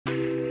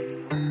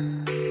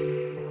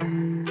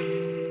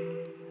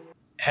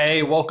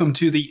Hey, welcome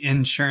to the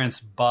Insurance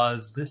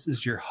Buzz. This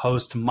is your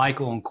host,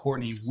 Michael and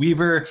Courtney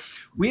Weaver.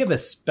 We have a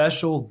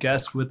special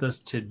guest with us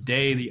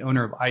today, the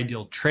owner of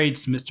Ideal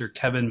Traits, Mr.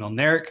 Kevin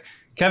Mylnarek.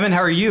 Kevin, how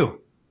are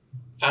you?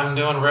 I'm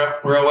doing real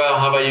well.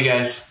 How about you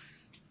guys?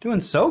 Doing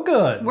so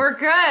good. We're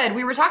good.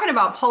 We were talking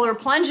about polar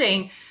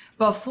plunging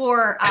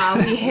before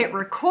we hit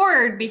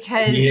record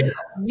because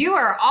you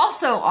are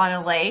also on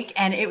a lake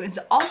and it was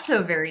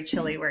also very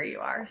chilly where you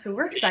are. So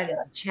we're excited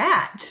to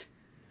chat.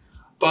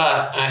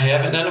 But I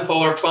haven't done a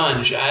polar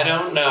plunge. I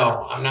don't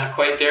know. I'm not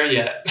quite there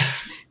yet.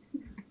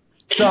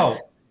 So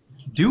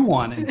do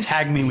one and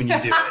tag me when you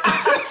do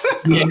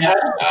it. Man.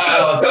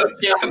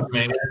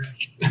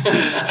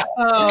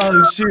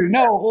 Oh, shoot.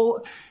 No,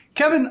 well,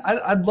 Kevin,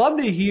 I'd love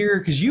to hear,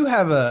 because you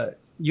have an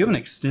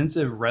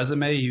extensive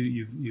resume.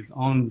 You've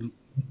owned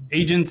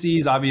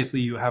agencies. Obviously,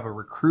 you have a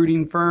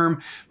recruiting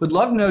firm. Would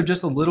love to know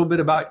just a little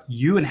bit about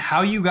you and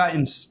how you got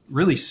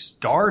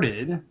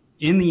started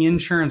in the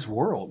insurance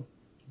world.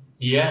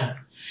 Yeah.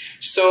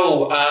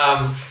 So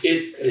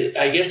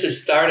I guess it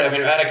started,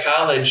 out of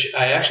college,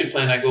 I actually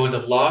planned on going to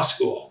law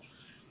school.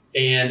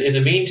 And in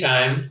the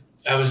meantime,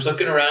 I was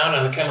looking around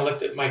and I kind of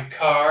looked at my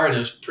car and it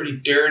was pretty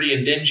dirty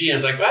and dingy. And I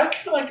was like, well, I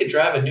kind of like to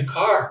drive a new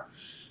car.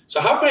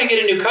 So how can I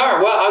get a new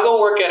car? Well, I'll go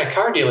work at a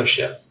car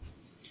dealership.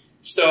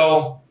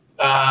 So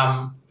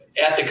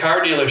at the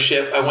car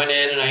dealership, I went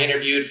in and I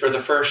interviewed for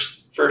the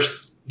first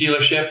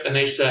dealership. And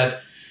they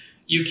said,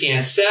 you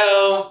can't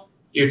sell.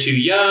 You're too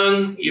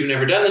young. You've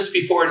never done this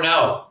before.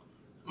 No.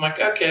 I'm like,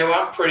 okay,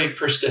 well, I'm pretty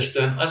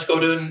persistent. Let's go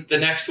to the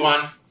next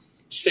one.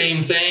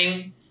 Same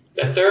thing.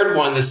 The third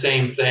one, the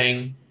same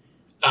thing.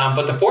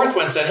 But the fourth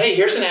one said, hey,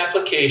 here's an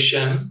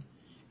application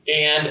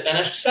and an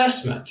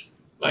assessment.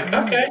 I'm like,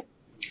 okay.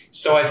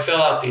 So I fill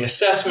out the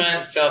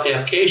assessment, fill out the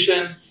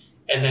application,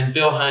 and then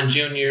Bill Hahn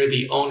Jr.,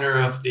 the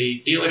owner of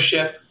the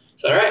dealership,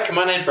 said, all right, come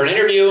on in for an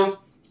interview.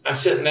 I'm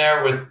sitting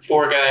there with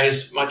four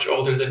guys much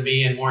older than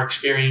me and more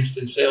experienced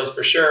in sales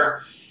for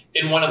sure.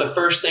 And one of the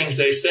first things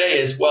they say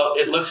is, well,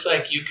 it looks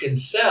like you can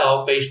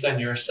sell based on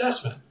your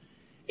assessment.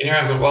 And here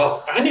I'm going,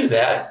 well, I knew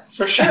that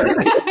for sure.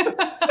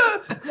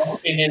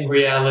 And in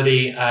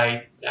reality,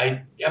 I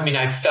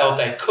felt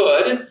I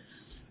could.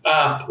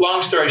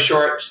 Long story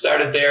short,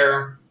 started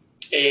there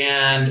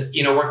and,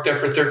 worked there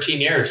for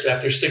 13 years.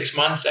 After 6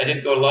 months, I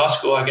didn't go to law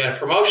school. I got a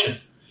promotion.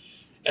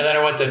 And then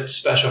I went to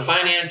special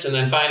finance and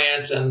then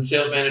finance and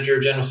sales manager,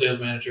 general sales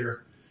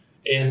manager,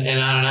 and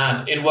on and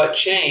on. And what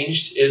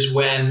changed is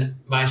when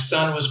my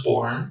son was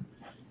born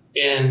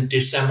in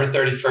December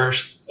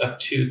 31st of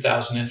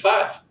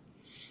 2005.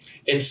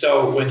 And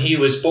so when he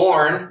was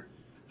born,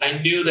 I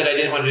knew that I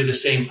didn't want to do the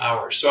same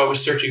hours. So I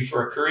was searching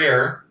for a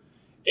career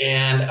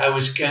and I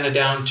was kind of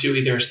down to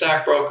either a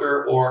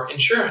stockbroker or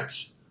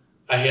insurance.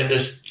 I had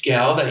this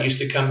gal that used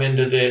to come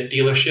into the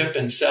dealership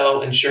and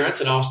sell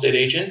insurance, an Allstate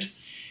agent.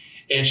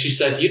 And she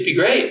said, you'd be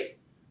great.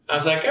 I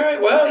was like, all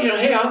right, well,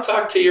 hey, I'll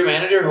talk to your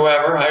manager,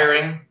 whoever,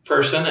 hiring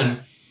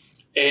person.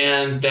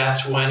 And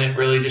that's when it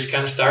really just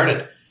kind of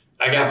started.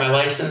 I got my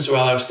license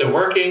while I was still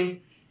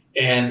working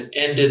and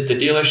ended the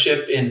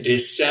dealership in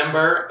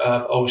December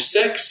of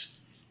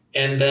 2006.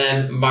 And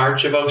then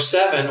March of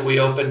 2007, we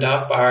opened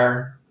up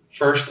our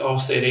first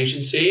Allstate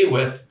agency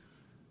with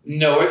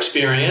no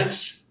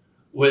experience,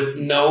 with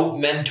no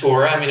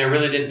mentor. I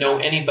really didn't know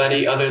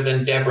anybody other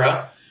than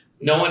Deborah.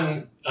 No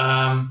one...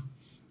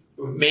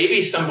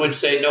 maybe some would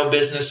say no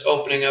business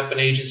opening up an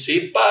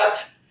agency,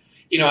 but,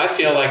 I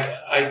feel like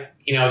I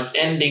was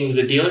ending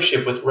the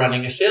dealership with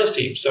running a sales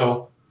team.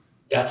 So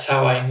that's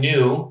how I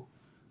knew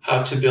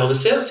how to build a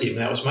sales team.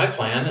 That was my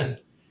plan.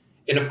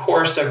 And of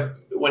course,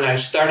 when I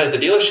started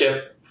the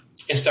dealership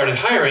and started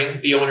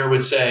hiring, the owner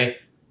would say,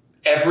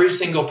 every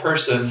single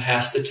person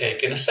has to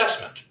take an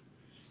assessment.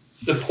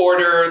 The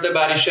porter, the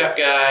body shop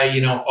guy,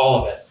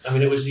 all of it.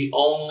 It was the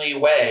only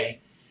way.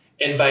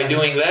 And by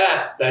doing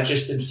that, that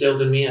just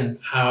instilled in me in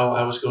how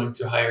I was going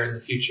to hire in the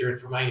future and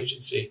for my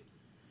agency.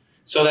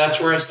 So that's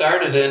where it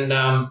started. And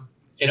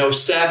in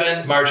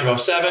March of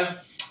 2007,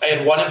 I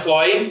had one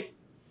employee.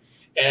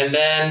 And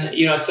then,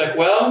 it's like,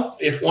 well,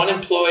 if one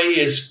employee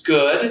is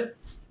good,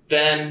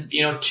 then,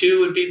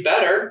 two would be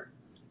better.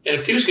 And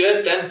if two's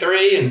good, then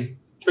three, and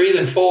three,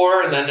 then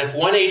four. And then if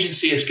one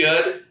agency is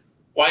good,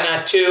 why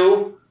not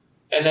two?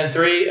 And then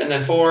three, and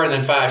then four, and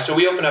then five. So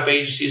we opened up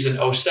agencies in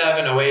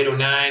 2007, 2008,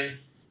 2009.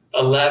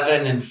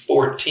 11 and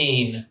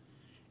 14.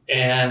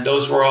 And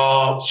those were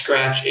all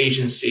scratch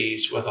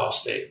agencies with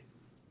Allstate.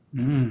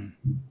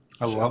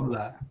 I love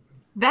that.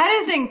 That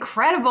is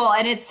incredible.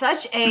 And it's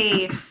such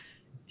a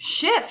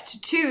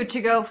shift too,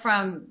 to go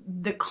from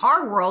the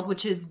car world,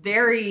 which is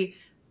very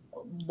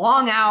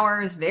long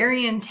hours,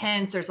 very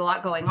intense. There's a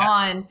lot going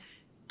on,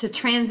 to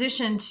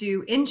transition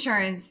to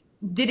insurance.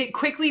 Did it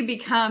quickly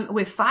become,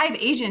 with 5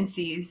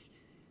 agencies,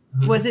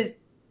 was it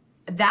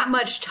that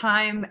much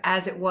time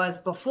as it was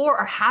before,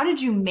 or how did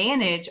you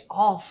manage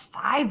all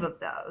 5 of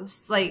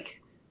those?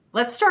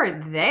 Let's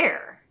start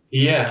there.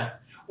 Yeah.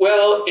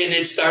 Well, and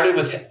it started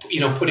with,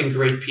 putting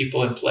great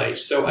people in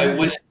place. So I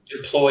wouldn't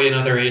deploy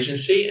another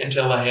agency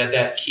until I had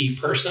that key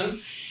person.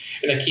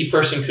 And a key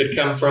person could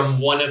come from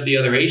one of the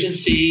other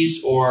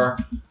agencies, or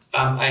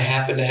I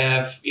happen to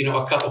have,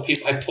 a couple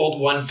people. I pulled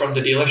one from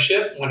the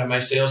dealership, one of my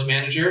sales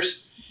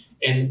managers,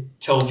 and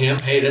told him,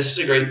 hey, this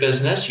is a great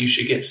business. You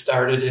should get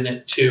started in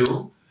it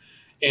too.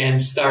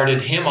 And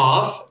started him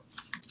off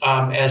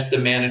as the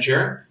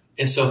manager.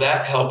 And so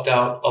that helped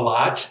out a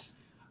lot.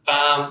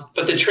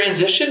 But the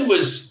transition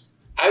was,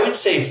 I would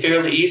say,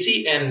 fairly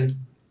easy, and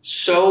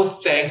so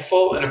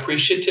thankful and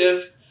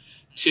appreciative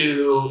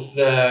to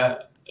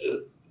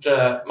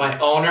my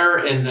owner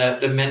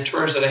and the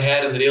mentors that I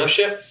had in the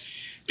dealership.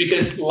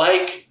 Because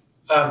like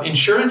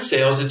insurance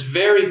sales, it's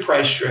very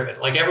price driven.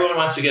 Like everyone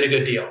wants to get a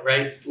good deal,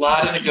 right? A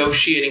lot of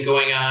negotiating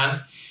going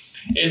on.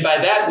 And by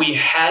that, we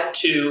had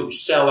to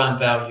sell on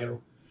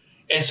value.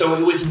 And so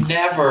it was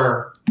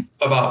never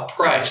about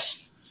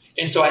price.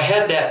 And so I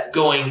had that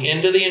going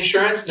into the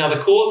insurance. Now,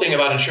 the cool thing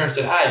about insurance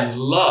that I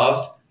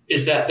loved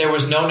is that there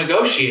was no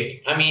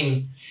negotiating. I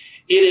mean,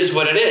 it is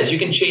what it is. You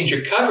can change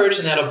your coverage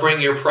and that'll bring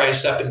your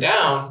price up and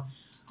down.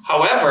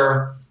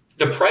 However,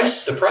 the price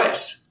is the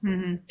price.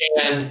 Mm-hmm.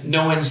 And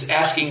no one's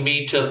asking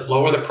me to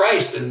lower the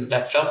price, and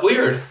that felt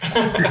weird.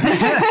 And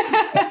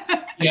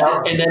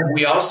then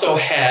we also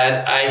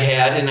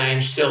I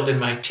instilled in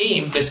my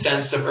team the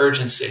sense of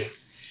urgency.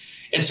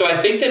 And so I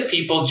think that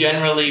people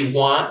generally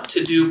want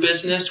to do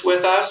business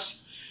with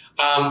us,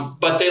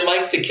 but they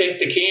like to kick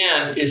the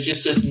can is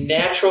just this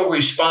natural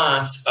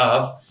response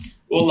of,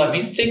 well, let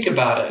me think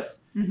about it.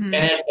 Mm-hmm. And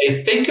as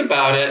they think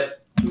about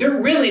it,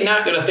 they're really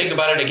not going to think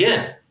about it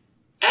again.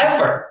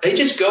 Ever. They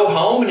just go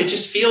home and it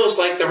just feels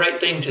like the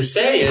right thing to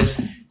say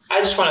is,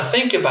 I just want to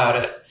think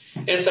about it.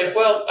 And it's like,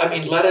 well, I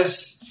mean, let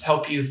us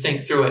help you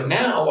think through it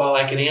now while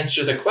I can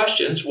answer the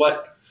questions.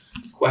 What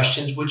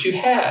questions would you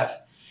have?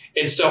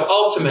 And so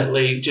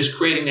ultimately just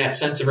creating that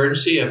sense of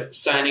urgency of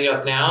signing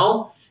up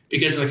now,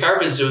 because in the car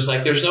business, it was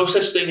like, there's no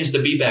such thing as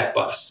the be-back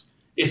bus.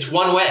 It's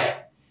one way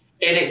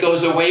and it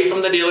goes away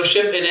from the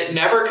dealership and it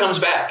never comes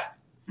back.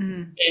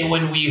 Mm-hmm. And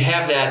when we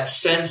have that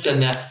sense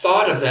and that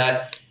thought of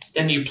that,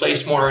 then you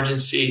place more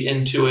urgency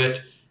into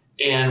it,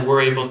 and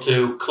we're able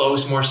to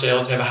close more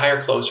sales, have a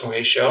higher closing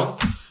ratio.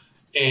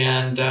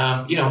 And,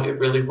 it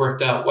really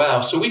worked out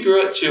well. So we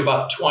grew it to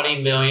about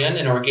 20 million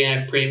in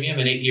organic premium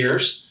in 8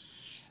 years.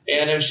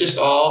 And it was just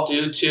all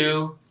due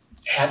to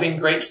having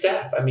great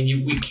staff. I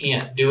mean, we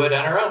can't do it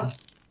on our own.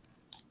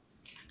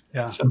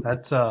 Yeah, so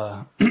that's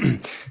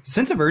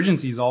sense of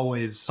urgency is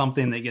always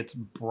something that gets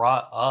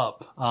brought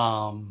up.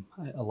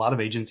 A lot of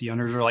agency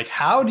owners are like,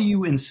 how do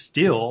you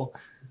instill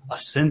a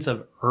sense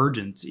of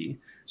urgency?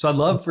 So I'd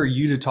love for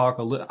you to talk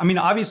a little. I mean,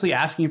 obviously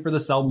asking for the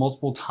sell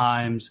multiple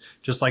times,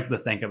 just like the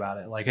think about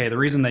it. Like, hey, the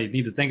reason they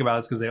need to think about it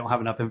is because they don't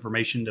have enough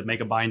information to make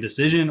a buying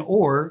decision,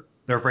 or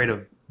they're afraid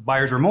of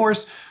buyer's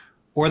remorse,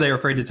 or they're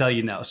afraid to tell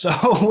you no. So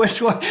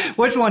which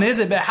one is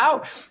it? But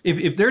how,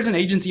 if there's an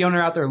agency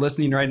owner out there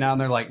listening right now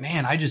and they're like,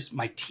 man,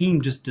 my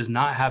team just does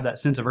not have that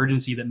sense of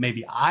urgency that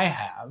maybe I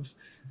have.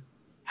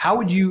 How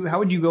would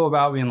you go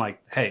about being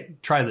like, hey,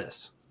 try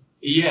this?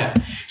 Yeah.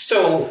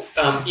 So,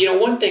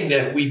 one thing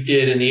that we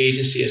did in the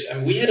agency is,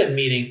 we had a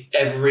meeting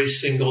every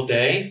single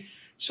day.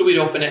 So we'd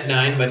open at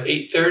 9, but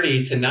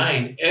 8:30 to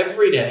 9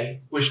 every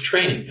day was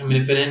training.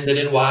 If it ended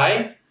in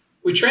Y,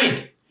 we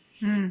trained.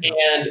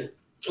 And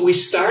we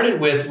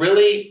started with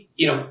really,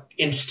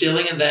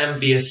 instilling in them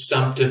the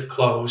assumptive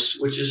close,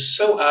 which is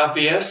so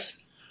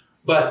obvious,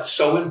 but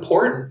so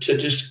important to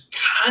just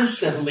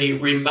constantly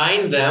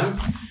remind them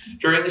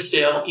during the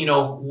sale,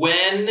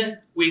 when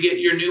we get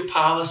your new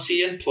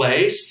policy in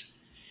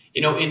place,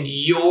 in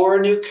your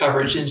new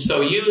coverage. And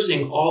so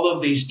using all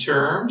of these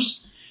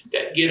terms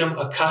that get them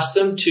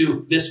accustomed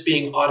to this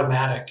being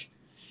automatic.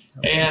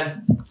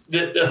 And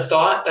the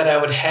thought that I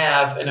would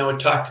have, and I would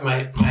talk to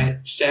my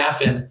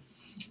staff in,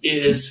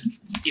 is,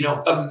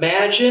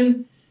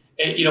 imagine,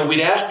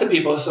 we'd ask the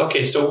people,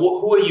 okay, so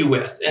who are you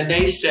with? And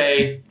they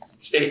say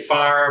State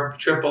Farm,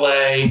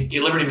 AAA,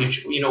 Liberty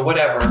Mutual,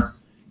 whatever.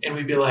 And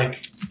we'd be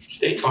like,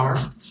 State Farm?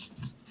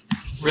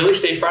 Really,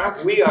 State Farm?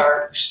 We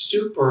are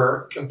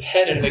super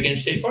competitive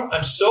against State Farm.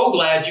 I'm so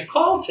glad you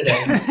called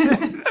today.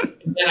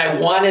 And I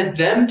wanted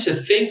them to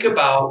think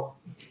about,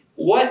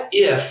 what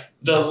if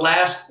the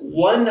last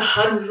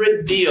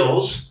 100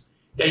 deals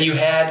that you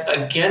had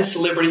against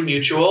Liberty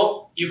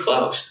Mutual, you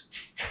closed?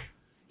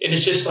 And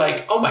it's just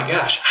like, oh my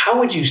gosh, how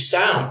would you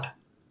sound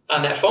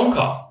on that phone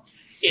call?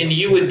 And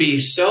you would be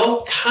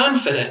so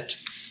confident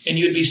and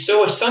you'd be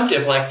so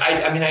assumptive. Like,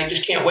 I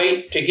just can't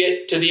wait to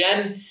get to the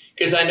end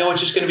because I know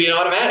it's just going to be an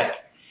automatic.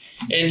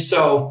 And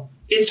so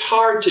it's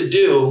hard to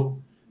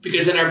do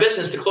because in our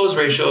business, the close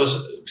ratio is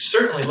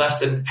certainly less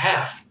than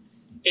half.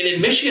 And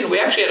in Michigan, we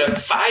actually had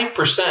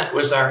 5%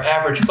 was our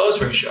average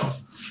close ratio.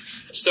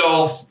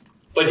 So,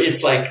 but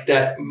it's like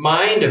that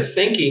mind of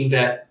thinking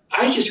that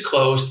I just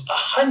closed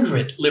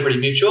 100 Liberty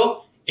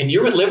Mutual and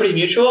you're with Liberty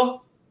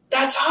Mutual.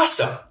 That's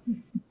awesome.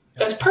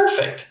 That's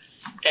perfect.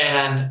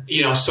 And,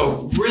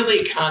 so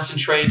really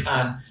concentrate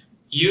on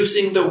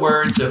using the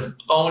words of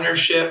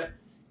ownership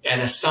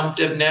and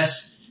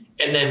assumptiveness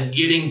and then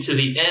getting to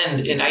the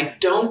end. And I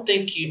don't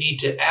think you need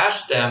to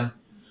ask them,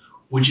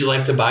 would you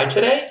like to buy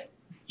today?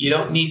 You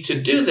don't need to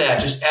do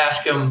that. Just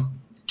ask them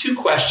 2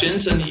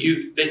 questions and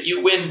that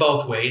you win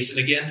both ways. And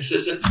again, this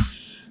isn't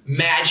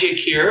magic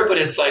here, but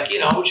it's like,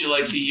 would you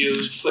like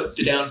to put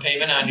the down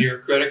payment on your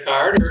credit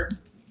card or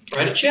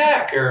write a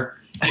check or,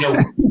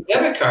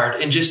 debit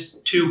card, and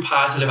just 2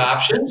 positive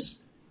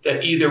options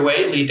that either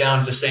way lead down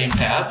to the same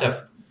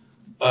path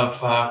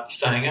of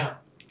signing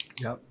up.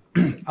 Yep.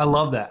 I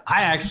love that.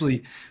 I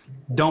actually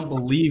don't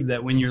believe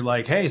that when you're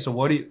like, hey, so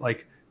what do you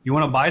like? You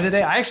want to buy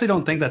today? I actually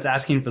don't think that's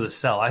asking for the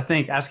sell. I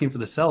think asking for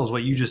the sell is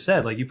what you just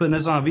said. Like, you putting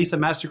this on a Visa,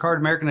 MasterCard,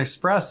 American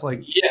Express.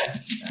 Like, yeah,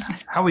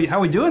 how we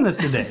doing this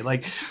today?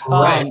 Like,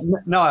 right.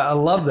 No, I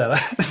love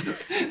that.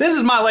 This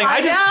is my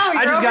I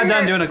just got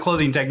done doing a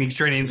closing techniques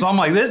training, so I'm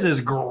like, this is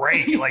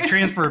great. Like,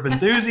 transfer of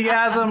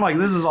enthusiasm. Like,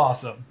 this is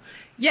awesome.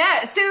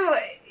 Yeah. So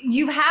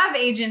you have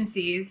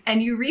agencies,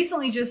 and you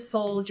recently just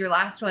sold your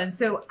last one.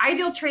 So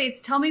Ideal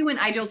Traits. Tell me when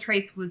Ideal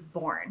Traits was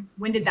born.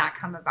 When did that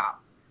come about,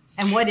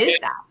 and what is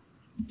that?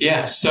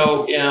 Yeah,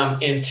 so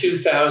in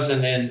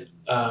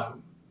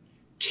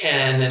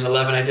 2010 and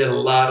 11, I did a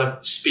lot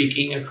of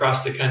speaking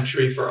across the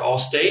country for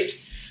Allstate,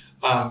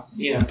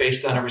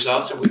 based on our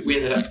results. And we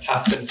ended up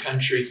top in the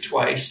country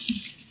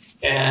twice.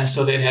 And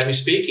so they'd have me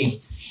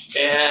speaking.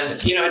 And,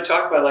 I'd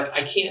talk about, like,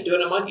 I can't do it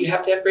in a month. You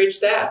have to have great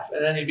staff.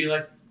 And then they'd be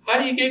like, how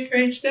do you get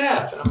great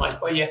staff? And I'm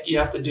like, well, you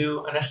have to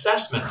do an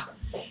assessment.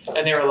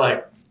 And they were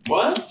like,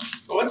 what?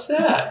 What's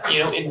that?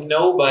 And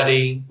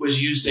nobody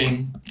was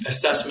using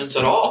assessments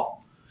at all.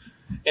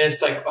 And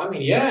it's like,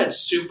 it's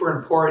super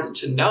important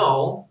to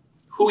know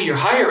who you're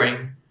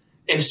hiring.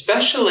 And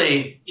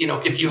especially,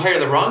 if you hire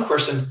the wrong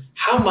person,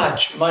 how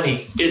much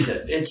money is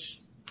it?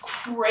 It's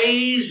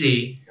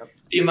crazy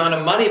the amount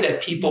of money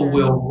that people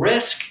will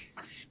risk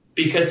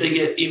because they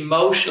get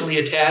emotionally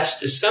attached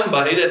to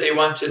somebody that they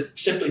want to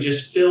simply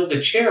just fill the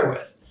chair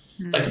with.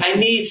 Mm-hmm. Like, I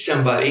need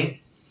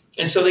somebody.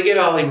 And so they get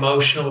all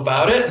emotional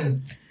about it.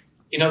 And,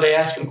 they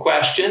ask them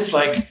questions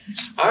like,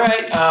 all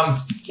right,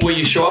 will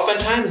you show up on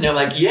time? And they're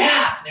like,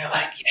 yeah. And they're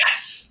like,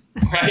 yes,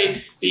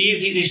 right?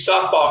 These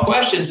softball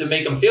questions that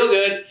make them feel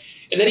good.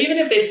 And then even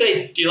if they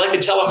say, do you like to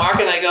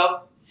telemarket? And I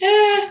go,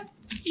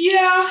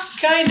 yeah,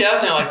 kind of.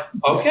 And they're like,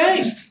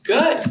 okay,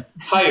 good,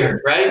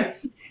 hired, right?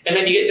 And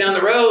then you get down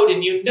the road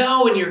and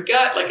in your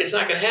gut, like, it's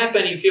not going to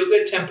happen. You feel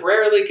good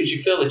temporarily because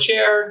you fill the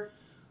chair.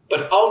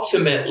 But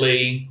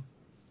ultimately,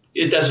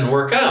 it doesn't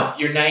work out.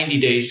 You're 90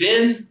 days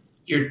in.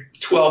 You're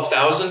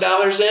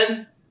 $12,000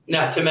 in,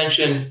 not to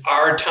mention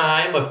our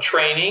time of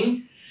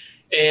training.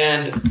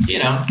 And,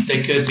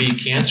 they could be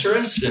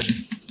cancerous, and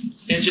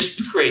it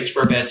just creates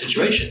for a bad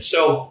situation.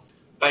 So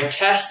by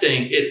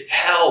testing, it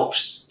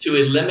helps to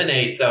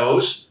eliminate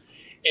those,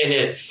 and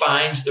it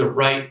finds the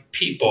right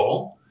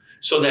people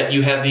so that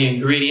you have the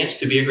ingredients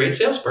to be a great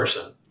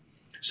salesperson.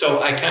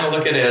 So I kind of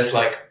look at it as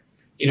like,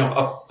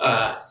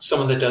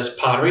 someone that does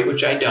pottery,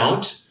 which I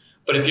don't.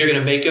 But if you're going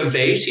to make a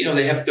vase,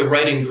 they have the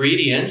right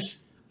ingredients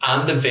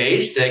on the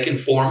vase. They can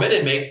form it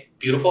and make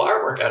beautiful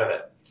artwork out of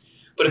it.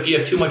 But if you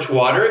have too much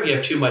water, if you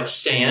have too much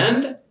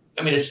sand,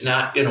 it's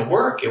not going to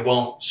work. It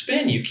won't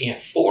spin. You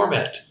can't form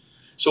it.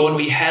 So when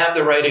we have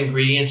the right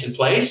ingredients in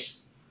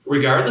place,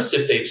 regardless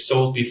if they've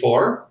sold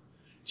before,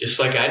 just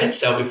like I didn't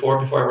sell before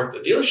I worked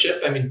at the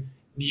dealership,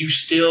 you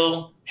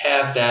still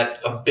have that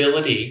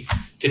ability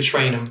to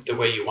train them the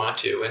way you want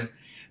to. And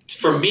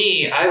for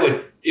me,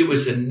 it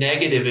was a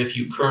negative if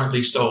you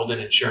currently sold an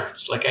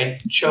insurance. Like, I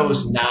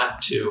chose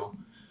not to.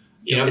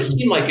 It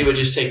seemed like it would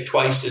just take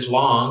twice as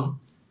long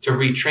to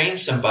retrain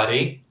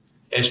somebody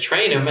as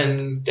train them,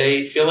 and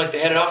they feel like they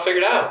had it all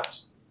figured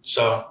out.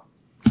 So,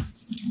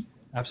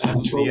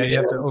 absolutely, you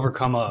have to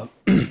overcome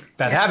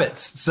bad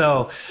habits.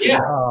 So, yeah.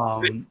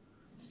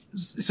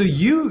 So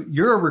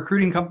you're a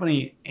recruiting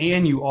company,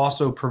 and you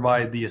also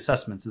provide the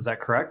assessments. Is that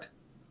correct?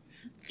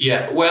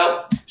 Yeah.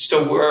 Well,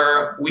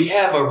 so we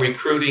have a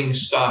recruiting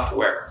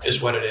software,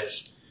 is what it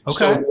is. Okay.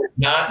 So we're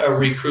not a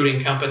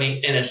recruiting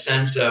company in a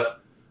sense of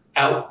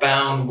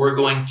outbound. We're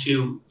going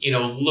to,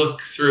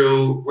 look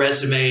through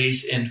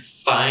resumes and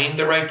find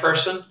the right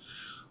person.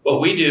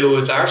 What we do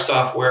with our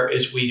software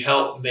is we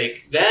help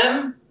make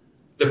them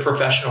the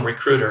professional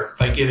recruiter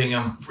by giving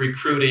them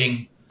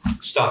recruiting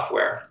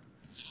software.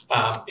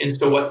 And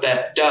so what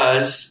that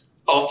does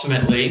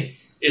ultimately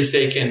is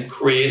they can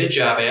create a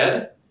job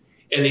ad,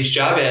 and these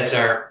job ads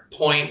are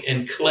point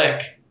and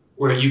click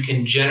where you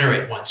can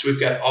generate one. So we've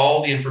got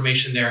all the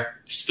information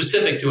there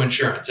specific to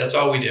insurance. That's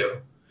all we do.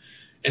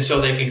 And so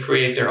they can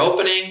create their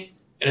opening,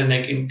 and then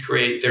they can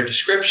create their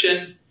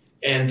description,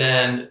 and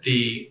then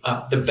the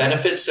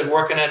benefits of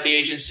working at the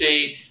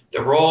agency,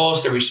 the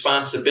roles, the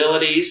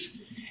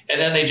responsibilities,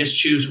 and then they just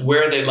choose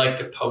where they'd like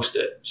to post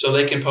it. So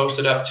they can post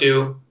it up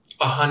to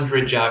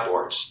 100 job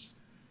boards.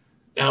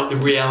 Now, the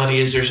reality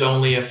is there's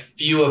only a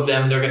few of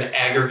them they're going to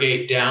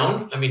aggregate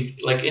down.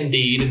 Like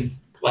Indeed and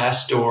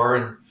Glassdoor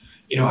and,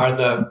 are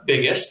the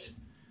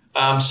biggest.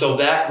 So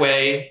that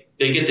way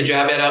they get the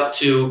job ad out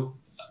to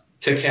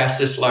cast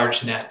this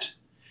large net.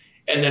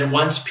 And then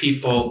once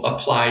people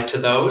apply to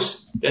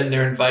those, then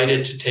they're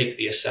invited to take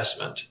the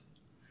assessment.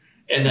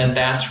 And then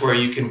that's where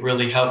you can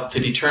really help to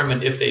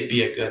determine if they'd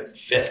be a good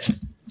fit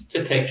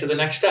to take to the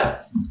next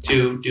step,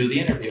 to do the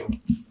interview.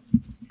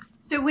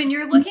 So when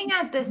you're looking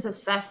at this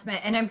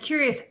assessment, and I'm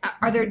curious,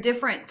 are there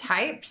different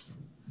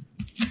types?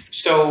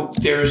 So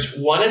there's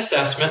one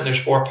assessment, and there's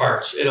 4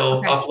 parts.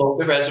 It'll upload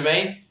the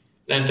resume,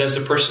 then does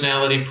a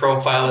personality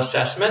profile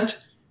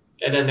assessment,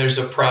 and then there's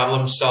a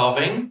problem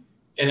solving,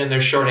 and then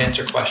there's short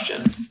answer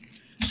question.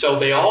 So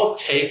they all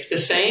take the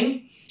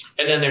same,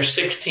 and then there's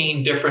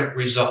 16 different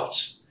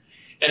results.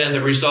 And then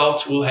the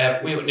results will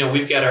have,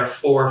 we've got our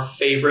 4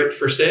 favorite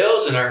for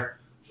sales and our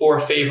 4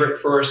 favorite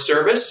for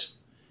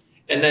service.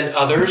 And then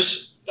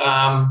others,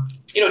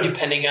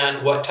 depending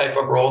on what type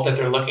of role that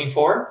they're looking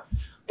for.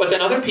 But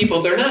then other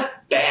people, they're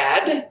not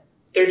bad.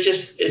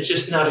 It's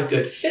just not a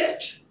good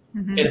fit.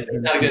 Mm-hmm. And if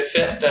it's not a good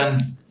fit,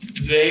 then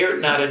they're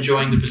not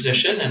enjoying the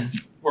position, and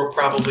we're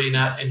probably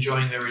not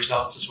enjoying the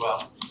results as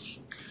well.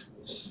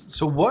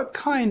 So what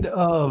kind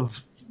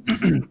of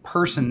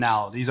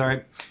personalities, all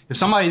right, if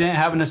somebody didn't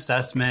have an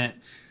assessment,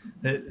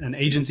 an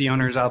agency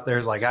owner is out there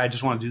is like, I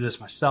just want to do this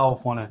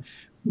myself,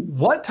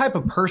 what type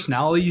of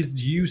personalities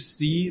do you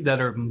see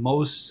that are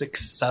most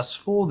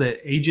successful that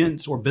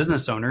agents or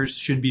business owners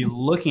should be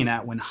looking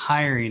at when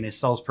hiring a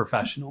sales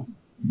professional?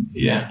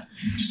 Yeah.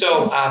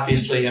 So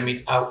obviously,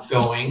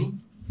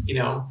 outgoing,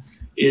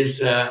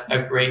 is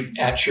a great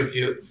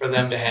attribute for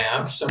them to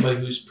have. Somebody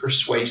who's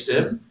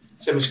persuasive,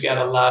 somebody who's got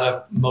a lot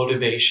of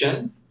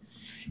motivation.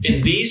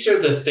 And these are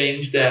the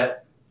things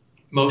that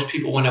most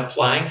people, when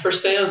applying for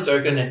sales,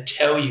 they're going to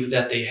tell you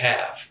that they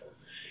have.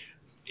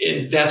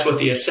 And that's what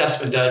the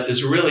assessment does,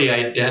 is really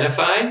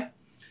identify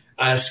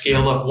on a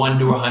scale of 1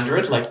 to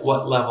 100, like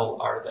what level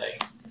are they?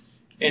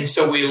 And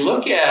so we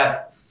look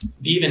at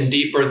even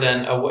deeper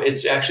than,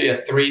 it's actually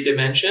a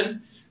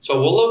 3-dimension.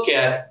 So we'll look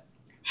at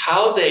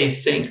how they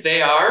think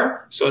they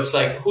are. So it's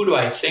like, who do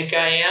I think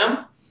I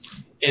am?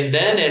 And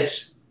then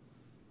it's,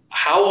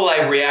 how will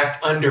I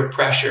react under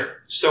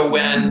pressure? So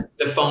when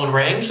the phone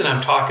rings and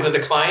I'm talking to the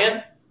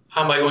client,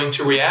 how am I going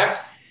to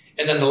react?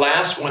 And then the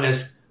last one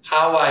is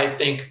how I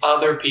think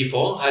other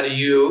people, I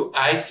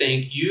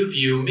think you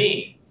view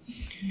me.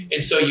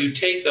 And so you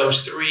take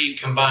those 3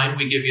 combined,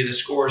 we give you the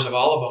scores of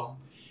all of them.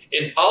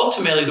 And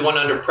ultimately, the one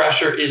under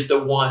pressure is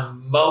the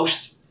one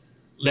most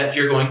that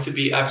you're going to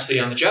be obviously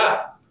on the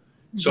job.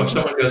 So if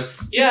someone goes,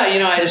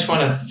 I just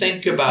want to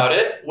think about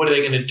it, what are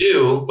they going to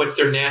do? What's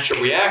their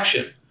natural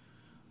reaction?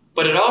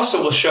 But it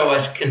also will show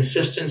us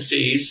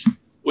consistencies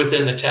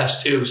within the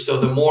test too. So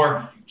the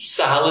more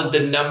solid the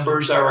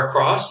numbers are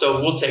across,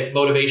 so we'll take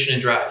motivation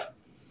and drive.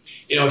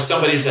 If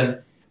somebody's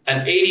an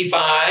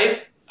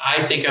 85,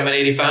 I think I'm an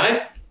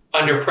 85.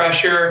 Under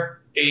pressure,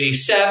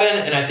 87.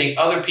 And I think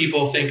other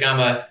people think I'm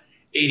a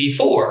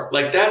 84.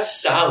 Like,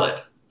 that's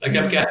solid. Like,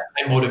 I've got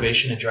my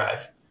motivation and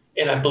drive.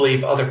 And I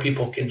believe other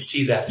people can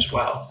see that as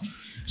well.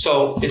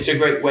 So it's a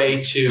great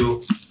way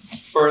to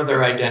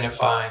further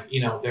identify,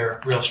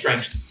 their real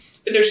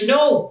strengths. And there's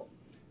no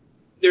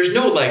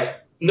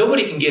like,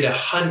 nobody can get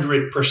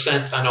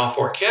 100% on all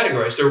 4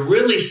 categories. They're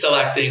really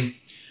selecting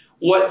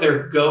what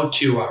their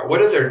go-to are.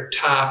 What are their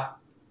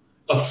top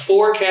of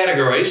 4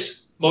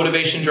 categories: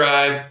 motivation,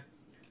 drive,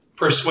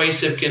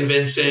 persuasive,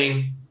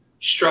 convincing,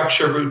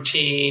 structure,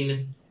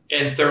 routine,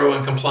 and thorough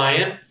and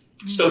compliant.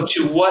 So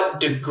to what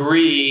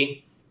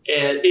degree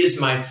is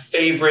my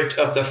favorite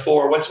of the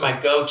 4? What's my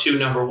go-to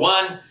number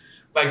 1,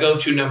 my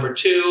go-to number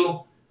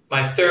 2,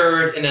 my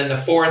 3rd, and then the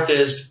 4th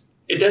is,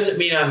 it doesn't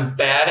mean I'm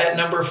bad at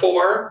number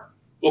 4.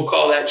 We'll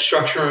call that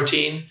structure and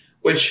routine,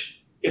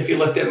 which if you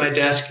looked at my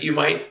desk, you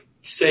might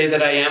say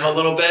that I am a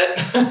little bit,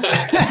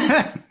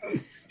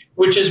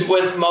 which is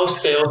with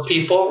most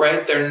salespeople,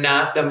 right? They're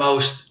not the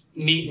most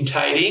neat and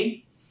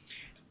tidy.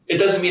 It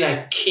doesn't mean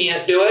I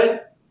can't do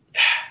it.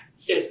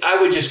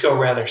 I would just go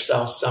rather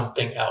sell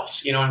something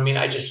else. You know what I mean?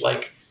 I just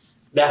like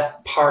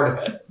that part of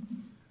it.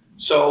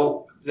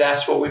 So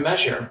that's what we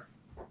measure.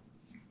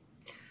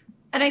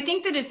 And I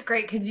think that it's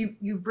great because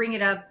you bring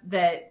it up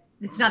that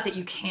it's not that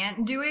you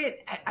can't do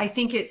it. I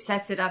think it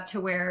sets it up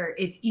to where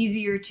it's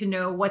easier to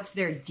know what's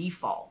their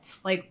default.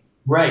 Like,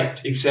 right,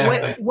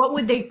 exactly. What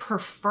would they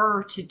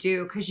prefer to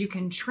do? Because you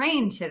can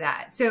train to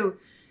that. So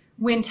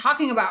when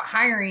talking about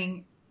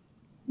hiring,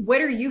 what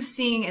are you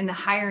seeing in the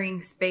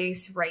hiring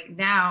space right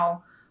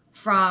now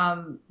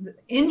from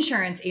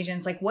insurance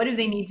agents? Like, what do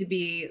they need to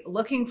be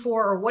looking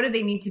for, or what do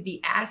they need to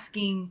be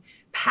asking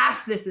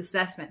past this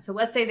assessment? So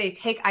let's say they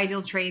take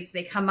ideal traits,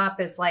 they come up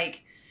as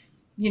like,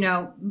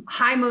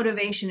 high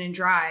motivation and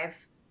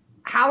drive.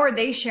 How are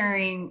they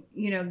sharing,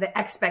 the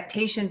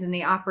expectations and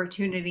the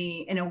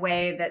opportunity in a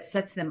way that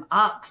sets them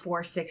up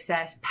for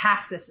success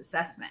past this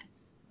assessment?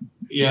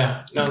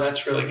 Yeah, no,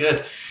 that's really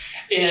good.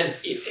 And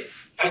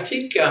I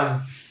think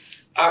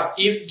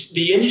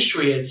the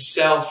industry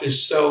itself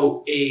is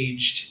so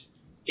aged,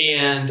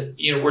 and,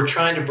 we're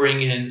trying to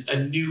bring in a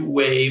new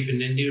wave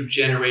and a new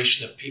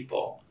generation of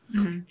people.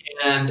 Mm-hmm.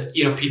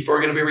 And, people are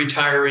going to be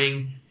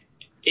retiring,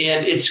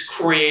 and it's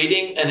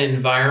creating an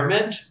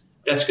environment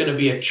that's going to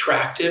be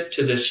attractive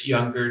to this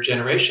younger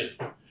generation.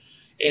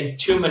 And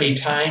too many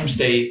times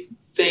they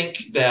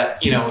think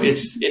that,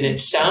 and it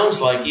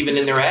sounds like even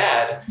in their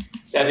ad,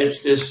 that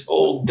it's this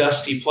old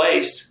dusty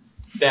place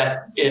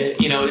that,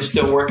 is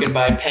still working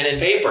by pen and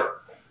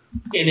paper.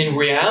 And in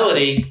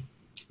reality,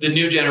 the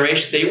new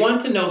generation, they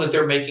want to know that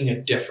they're making a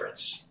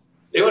difference.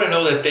 They want to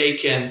know that they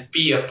can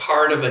be a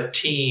part of a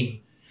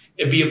team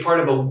and be a part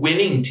of a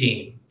winning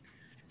team.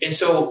 And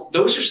so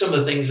those are some of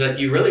the things that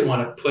you really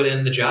want to put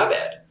in the job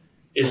ad,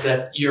 is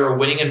that you're a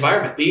winning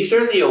environment. These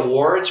are the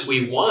awards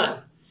we won.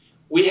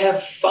 We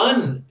have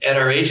fun at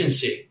our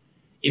agency.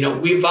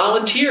 We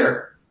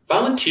volunteer.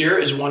 Volunteer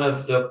is one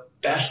of the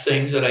best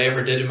things that I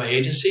ever did in my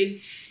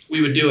agency.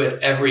 We would do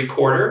it every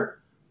quarter.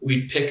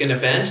 We'd pick an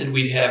event and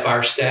we'd have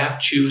our staff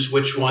choose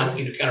which one,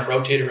 kind of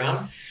rotate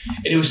around.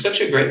 And it was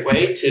such a great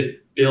way to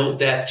build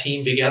that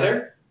team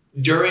together.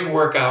 During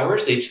work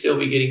hours, they'd still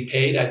be getting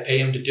paid. I'd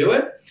pay them to do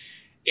it.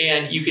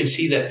 And you can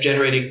see that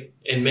generating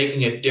and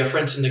making a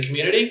difference in the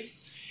community.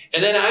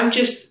 And then I'm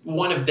just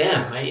one of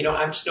them.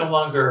 I'm just no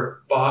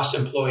longer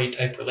boss-employee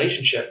type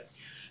relationship.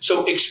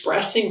 So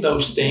expressing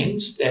those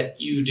things that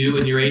you do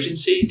in your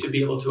agency to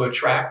be able to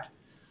attract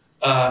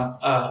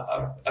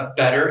a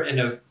better and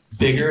a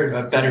bigger and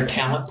a better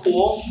talent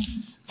pool,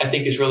 I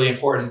think is really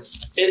important.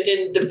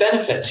 And the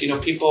benefits,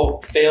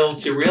 people fail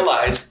to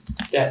realize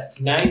that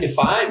 9 to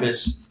 5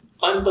 is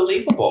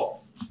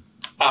unbelievable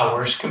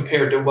hours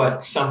compared to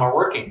what some are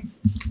working.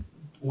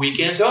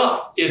 Weekends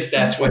off, if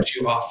that's what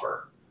you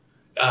offer.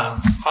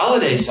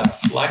 Holidays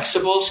off,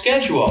 flexible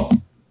schedule,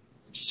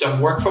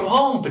 some work from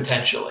home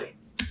potentially,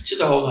 which is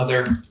a whole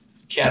other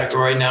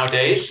category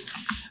nowadays.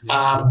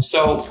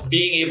 So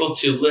being able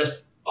to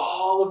list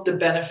all of the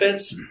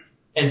benefits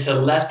and to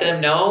let them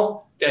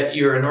know that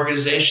you're an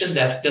organization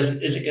that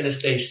isn't going to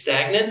stay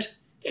stagnant,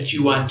 that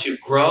you want to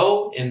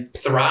grow and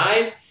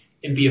thrive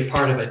and be a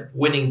part of a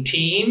winning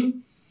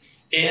team.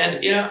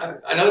 And,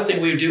 another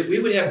thing we would do, we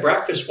would have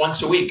breakfast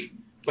once a week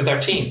with our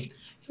team.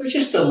 So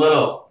just a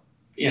little,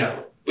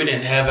 we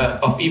didn't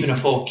have even a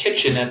full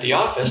kitchen at the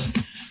office,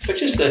 but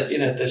just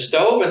the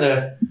stove and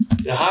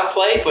the hot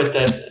plate with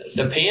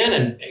the pan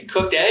and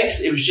cooked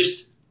eggs. It was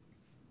just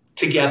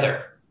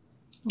together.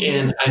 Mm-hmm.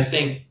 And I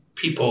think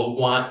people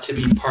want to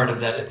be part of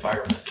that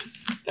environment.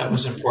 That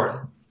was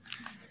important.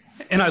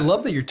 And I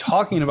love that you're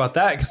talking about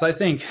that, because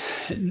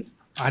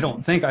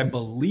I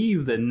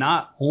believe that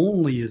not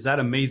only is that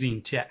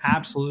amazing to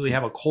absolutely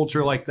have a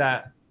culture like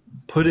that,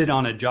 put it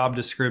on a job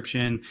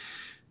description,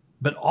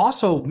 but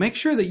also make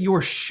sure that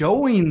you're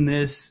showing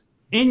this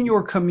in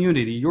your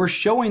community. You're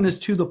showing this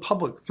to the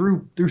public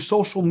through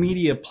social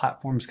media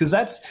platforms, because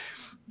that's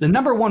the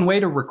number one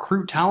way to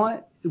recruit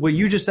talent. What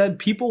you just said,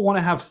 people want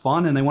to have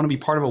fun and they want to be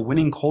part of a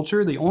winning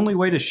culture. The only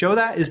way to show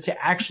that is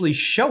to actually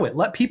show it.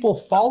 Let people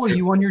follow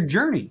you on your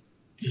journey.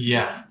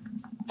 Yeah,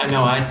 I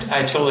know.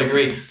 I totally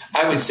agree.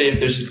 I would say if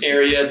there's an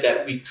area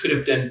that we could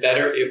have done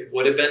better, it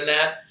would have been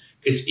that.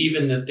 Because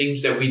even the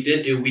things that we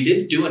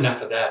didn't do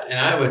enough of that.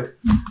 And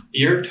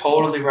you're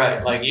totally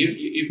right. Like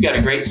you've got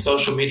a great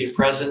social media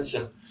presence,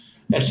 and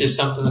that's just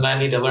something that I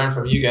need to learn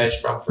from you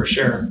guys for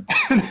sure.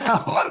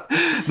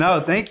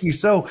 No, thank you.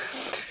 So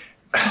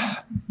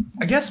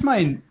I guess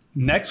my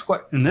next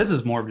question, and this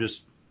is more of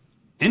just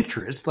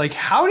interest, like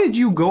how did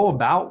you go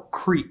about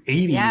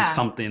creating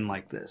something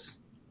like this?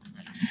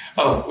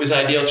 Oh, with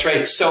Ideal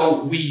Trade.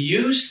 So we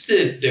used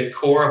the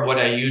core of what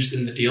I used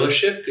in the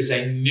dealership because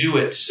I knew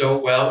it so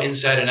well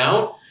inside and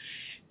out.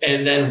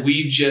 And then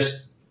we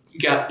just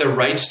got the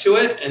rights to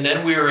it. And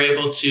then we were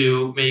able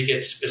to make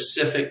it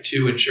specific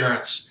to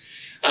insurance.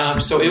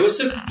 So it was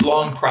a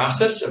long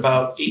process,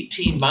 about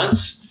 18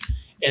 months.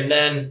 And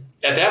then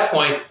at that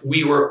point,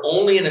 we were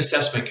only an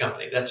assessment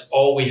company. That's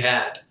all we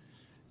had.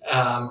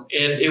 And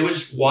it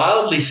was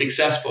wildly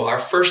successful. Our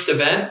first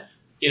event,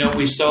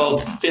 we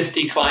sold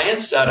 50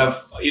 clients out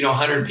of,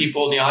 100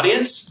 people in the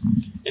audience.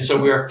 And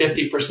so we were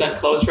 50%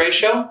 close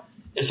ratio.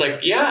 It's like,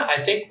 yeah,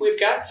 I think we've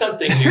got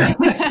something here.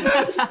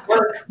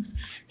 Work.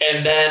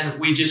 And then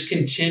we just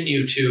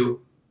continue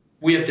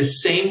we have the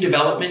same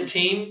development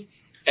team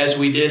as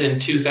we did in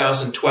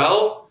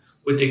 2012,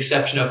 with the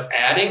exception of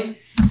adding.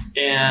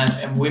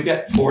 And we've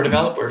got 4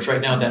 developers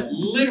right now that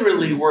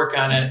literally work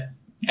on it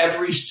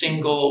every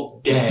single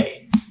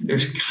day.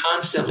 There's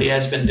constantly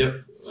has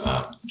been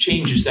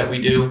changes that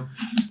we do.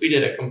 We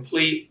did a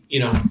complete,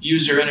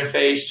 user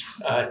interface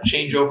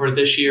changeover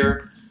this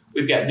year.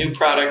 We've got new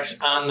products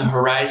on the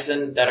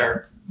horizon that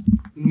are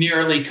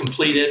nearly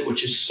completed,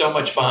 which is so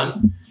much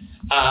fun.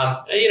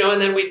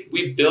 And then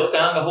we built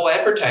on the whole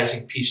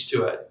advertising piece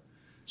to it.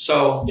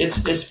 So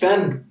it's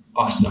been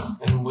awesome,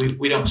 and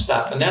we don't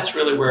stop. And that's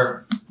really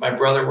where my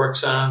brother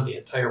works on the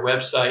entire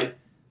website,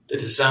 the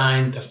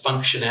design, the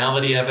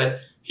functionality of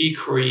it. He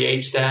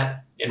creates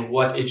that and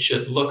what it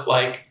should look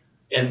like.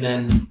 And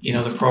then,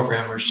 the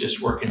programmers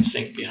just work in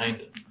sync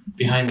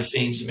behind the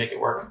scenes to make it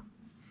work.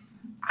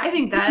 I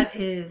think that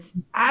is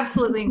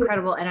absolutely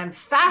incredible. And I'm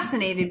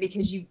fascinated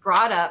because you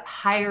brought up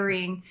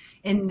hiring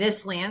in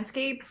this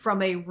landscape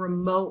from a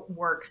remote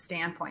work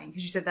standpoint,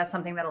 because you said that's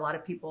something that a lot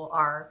of people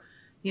are,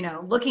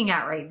 looking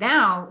at right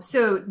now.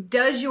 So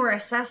does your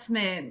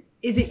assessment,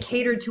 is it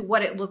catered to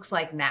what it looks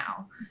like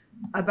now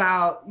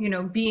about,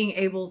 being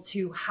able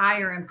to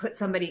hire and put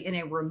somebody in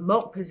a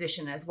remote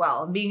position as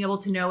well, and being able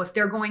to know if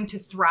they're going to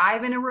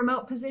thrive in a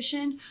remote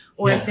position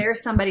or if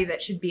there's somebody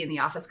that should be in the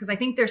office? Because I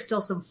think there's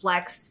still some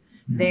flex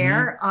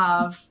there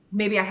of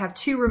maybe I have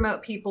 2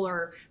 remote people,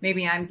 or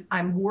maybe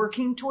I'm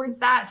working towards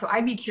that. So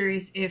I'd be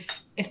curious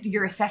if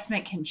your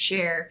assessment can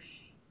share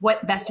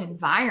what best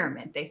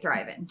environment they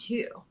thrive in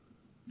too.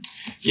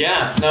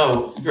 Yeah,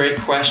 no, great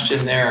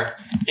question there.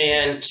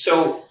 And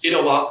so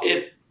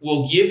it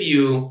will give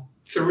you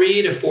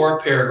 3 to 4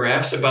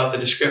 paragraphs about the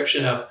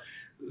description of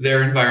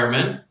their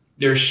environment,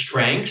 their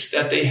strengths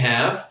that they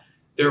have,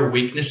 their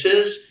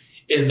weaknesses,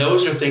 and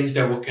those are things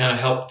that will kind of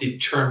help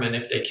determine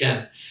if they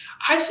can.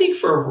 I think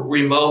for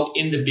remote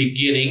in the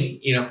beginning,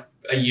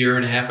 a year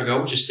and a half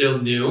ago, which is still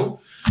new,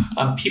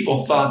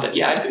 people thought that,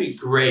 I'd be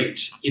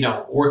great,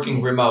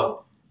 working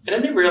remote. And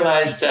then they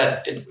realized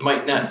that it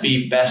might not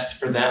be best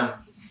for them.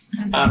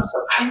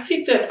 So I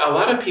think that a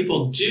lot of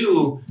people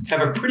do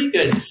have a pretty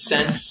good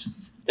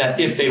sense that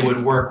if they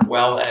would work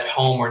well at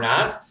home or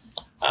not,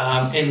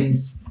 and,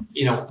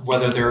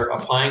 whether they're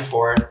applying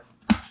for it.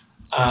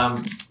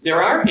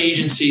 There are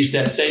agencies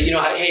that say,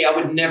 hey, I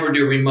would never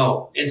do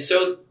remote. And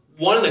so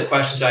one of the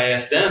questions I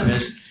ask them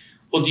is,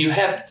 well, do you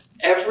have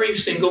every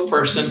single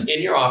person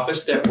in your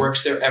office that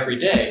works there every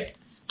day?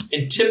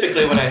 And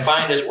typically what I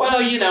find is,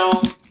 well,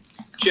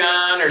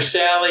 John or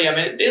Sally,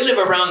 they live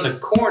around the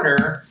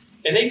corner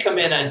and they come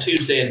in on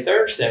Tuesday and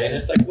Thursday. And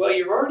it's like, well,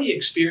 you're already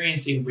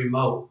experiencing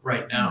remote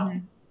right now. Mm-hmm.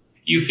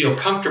 You feel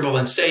comfortable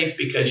and safe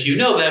because you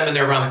know them and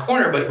they're around the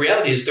corner, but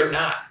reality is they're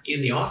not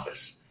in the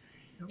office.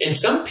 And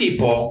some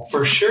people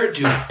for sure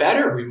do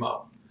better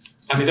remote.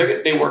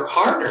 They work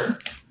harder.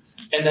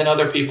 And then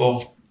other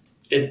people,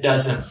 it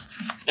doesn't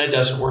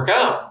work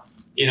out.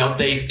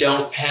 They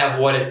don't have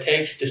what it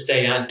takes to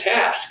stay on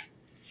task.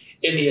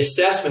 And the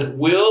assessment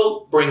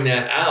will bring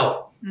that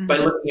out by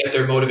looking at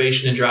their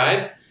motivation and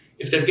drive.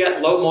 If they've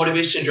got low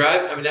motivation and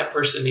drive, that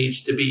person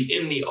needs to be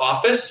in the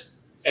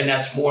office, and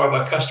that's more of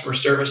a customer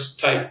service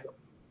type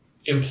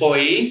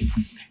employee.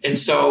 And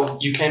so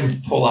you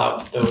can pull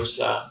out those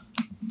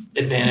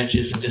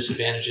advantages and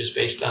disadvantages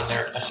based on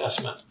their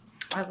assessment.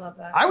 I love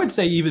that. I would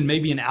say even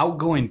maybe an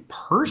outgoing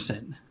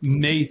person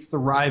may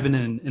thrive in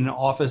an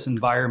office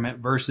environment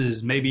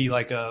versus maybe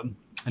like an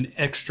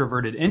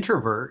extroverted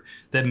introvert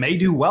that may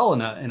do well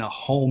in a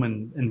home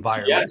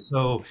environment. Yeah.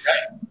 So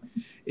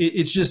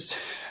it's just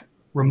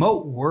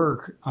remote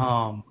work.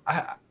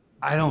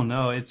 I don't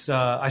know. It's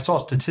I saw a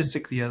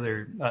statistic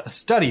a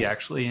study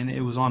actually, and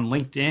it was on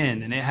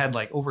LinkedIn, and it had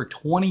like over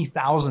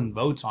 20,000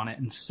 votes on it,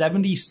 and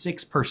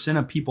 76%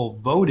 of people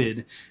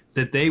voted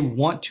that they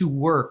want to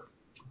work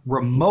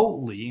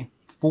remotely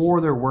for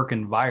their work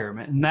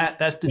environment. And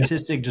that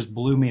statistic just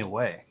blew me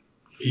away.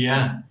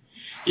 Yeah.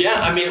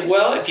 Yeah.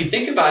 Well, if you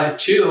think about it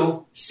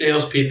too,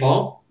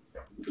 salespeople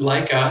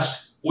like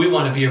us, we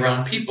want to be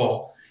around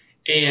people.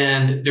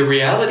 And the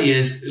reality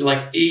is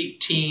like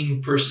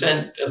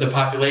 18% of the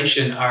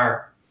population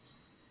are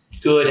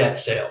good at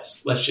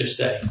sales, let's just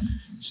say.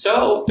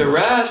 So the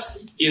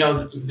rest,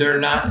 they're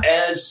not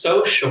as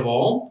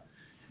sociable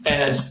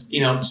as,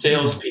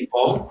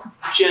 salespeople,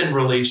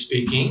 generally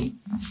speaking.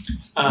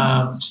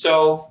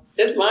 So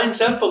it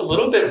lines up a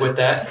little bit with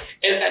that.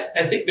 And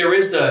I think there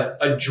is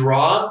a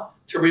draw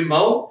to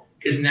remote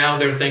because now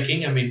they're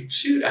thinking,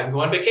 shoot, I can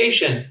go on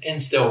vacation and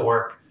still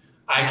work.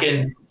 I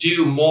can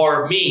do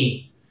more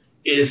me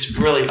is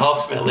really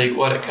ultimately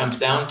what it comes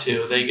down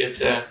to. They get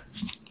to,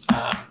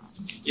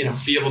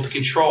 be able to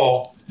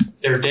control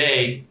their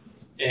day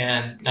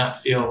and not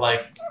feel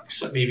like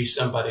maybe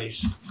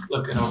somebody's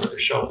looking over their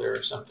shoulder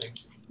or something.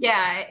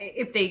 Yeah,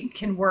 if they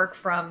can work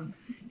from,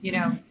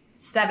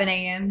 7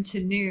 a.m.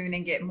 to noon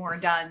and get more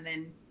done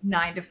than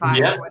 9 to 5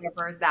 or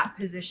whatever that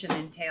position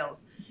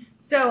entails.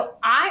 So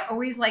I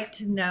always like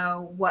to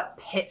know what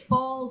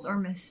pitfalls or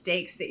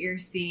mistakes that you're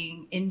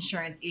seeing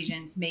insurance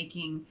agents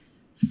making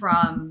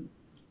from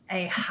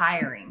a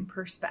hiring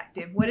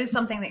perspective. What is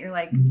something that you're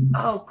like,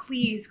 oh,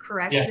 please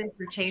correct this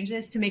or change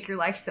this to make your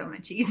life so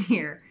much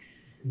easier?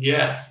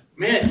 Yeah.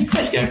 Man, you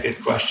guys got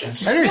good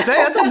questions. I didn't say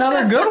that's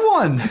another good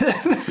one. I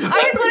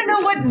just want to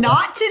know what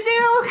not to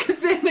do because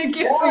then it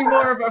gives me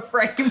more of a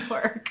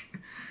framework.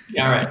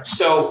 All right.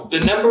 So the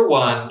number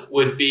one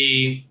would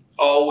be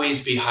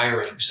always be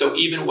hiring. So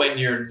even when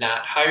you're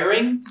not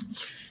hiring,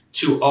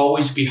 to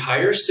always be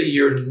hired. So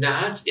you're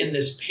not in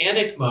this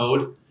panic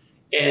mode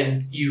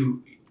and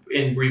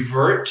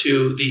revert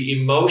to the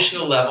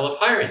emotional level of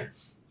hiring.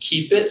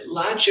 Keep it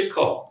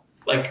logical,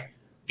 like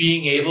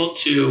being able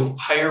to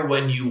hire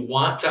when you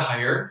want to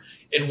hire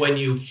and when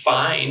you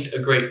find a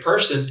great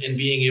person and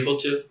being able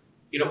to,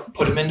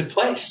 put them into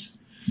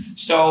place.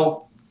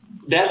 So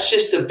that's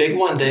just the big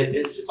one that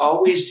is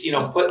always,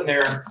 putting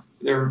their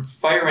their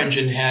fire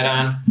engine hat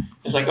on.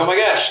 It's like, oh my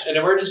gosh, an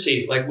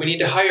emergency. Like, we need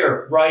to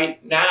hire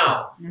right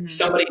now. Mm-hmm.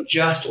 Somebody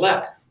just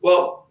left.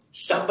 Well,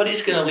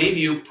 somebody's going to leave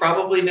you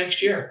probably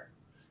next year,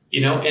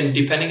 and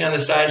depending on the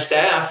size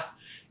staff,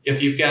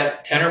 if you've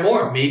got 10 or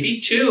more, maybe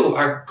 2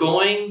 are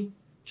going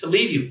to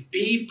leave you.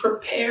 Be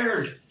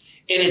prepared.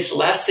 And it's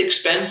less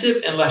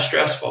expensive and less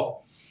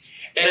stressful.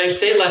 And I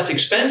say less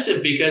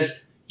expensive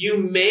because you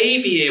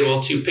may be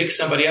able to pick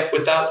somebody up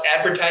without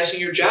advertising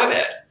your job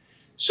ad.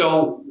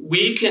 So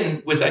we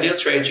can, with Ideal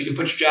Trades, you can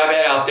put your job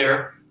ad out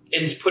there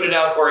and put it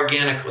out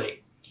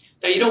organically.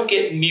 Now, you don't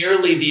get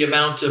nearly the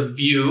amount of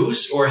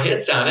views or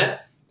hits on it,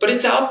 but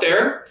it's out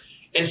there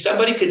and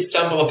somebody could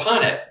stumble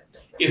upon it.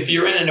 If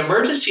you're in an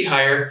emergency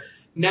hire,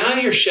 now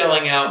you're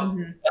shelling out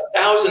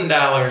 $1,000,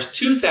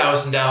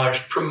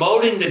 $2,000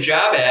 promoting the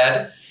job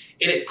ad,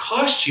 and it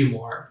costs you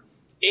more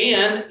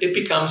and it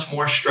becomes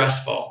more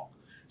stressful.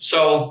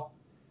 So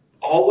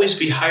always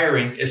be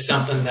hiring is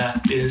something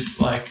that is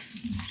like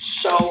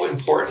so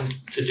important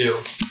to do.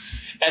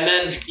 And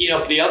then,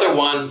 the other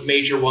one,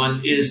 major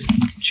one, is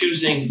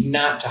choosing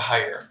not to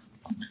hire.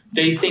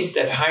 They think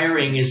that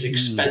hiring is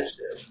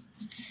expensive.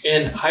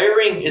 And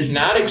hiring is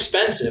not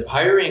expensive.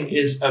 Hiring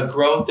is a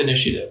growth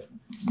initiative.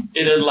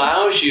 It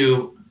allows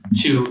you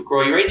to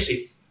grow your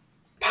agency.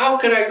 How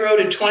could I grow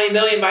to 20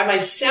 million by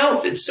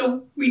myself? It's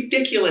so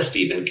ridiculous to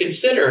even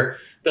consider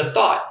the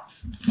thought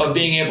of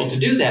being able to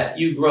do that.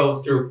 You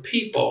grow through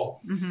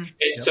people. Mm-hmm.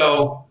 And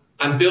so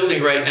I'm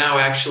building right now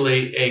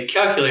actually a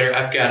calculator.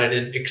 I've got it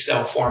in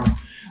Excel form,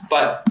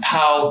 but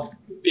how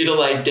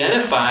it'll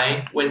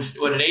identify when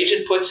an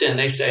agent puts in,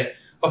 they say,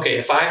 okay,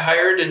 if I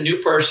hired a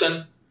new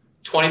person,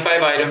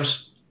 25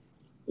 items,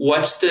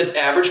 what's the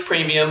average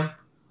premium?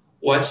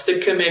 What's the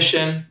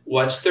commission?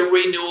 What's the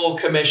renewal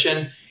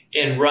commission?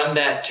 And run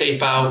that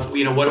tape out.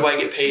 What do I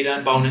get paid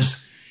on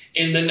bonus?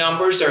 And the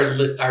numbers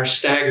are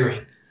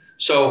staggering.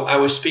 So I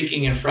was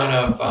speaking in front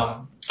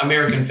of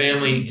American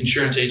Family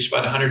Insurance agents,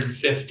 about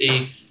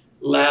 150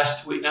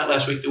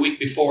 the week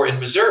before in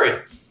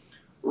Missouri,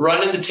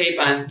 running the tape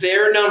on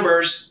their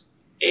numbers,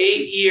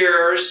 8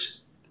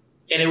 years,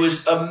 and it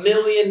was $1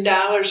 million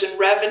in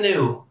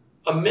revenue.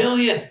 $1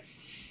 million.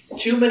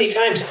 Too many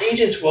times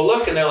agents will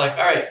look and they're like,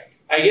 all right,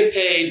 I get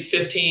paid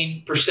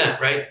 15%,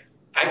 right?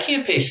 I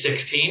can't pay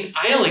 16.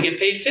 I only get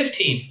paid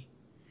 15.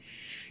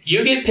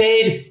 You get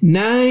paid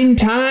 9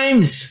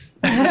 times.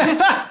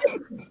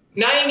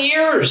 9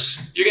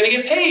 years. You're going to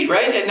get paid,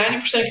 right? At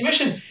 90%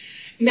 commission.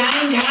 9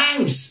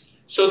 times.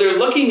 So they're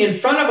looking in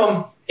front of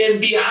them,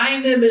 and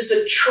behind them is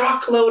a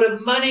truckload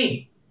of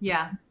money.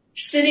 Yeah.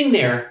 Sitting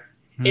there.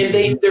 Mm-hmm.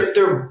 And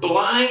they're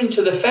blind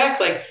to the fact,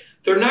 like,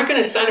 they're not going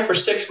to sign up for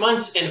 6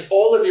 months and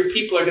all of your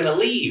people are going to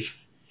leave.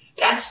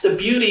 That's the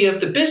beauty of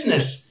the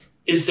business,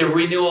 is the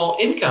renewal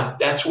income.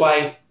 That's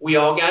why we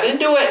all got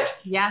into it.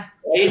 Yeah.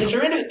 Agents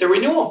are in it, the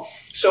renewal.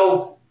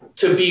 So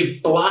to be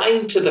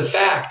blind to the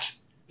fact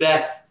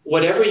that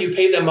whatever you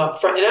pay them up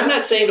front, and I'm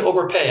not saying to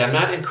overpay, I'm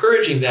not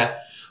encouraging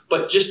that,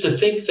 but just to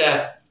think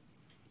that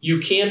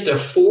you can't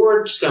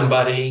afford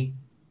somebody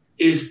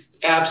is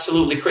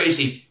absolutely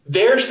crazy.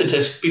 Their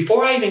statistic,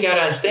 before I even got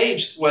on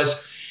stage,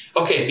 was,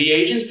 okay, the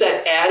agents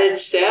that added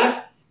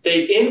staff,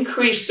 they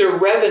increased their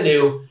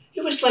revenue.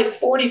 It was like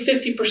 40,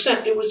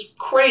 50%. It was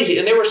crazy.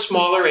 And they were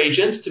smaller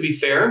agents, to be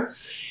fair.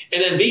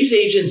 And then these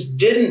agents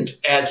didn't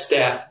add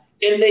staff,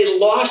 and they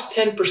lost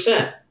 10%.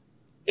 And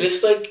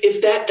it's like,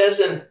 if that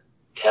doesn't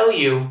tell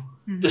you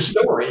the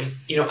story,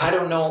 I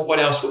don't know what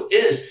else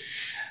is.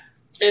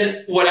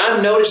 And what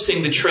I'm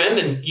noticing, the trend,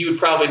 and you would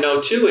probably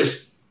know too,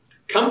 is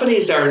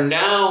companies are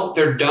now,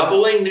 they're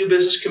doubling new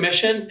business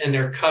commission and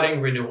they're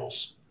cutting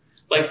renewals.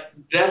 Like,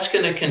 that's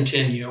going to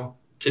continue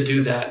to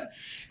do that.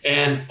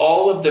 And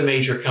all of the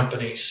major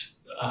companies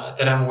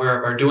that I'm aware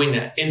of are doing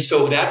that. And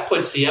so that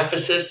puts the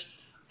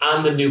emphasis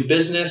on the new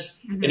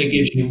business, and it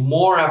gives you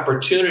more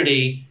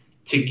opportunity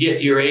to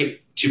get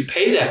to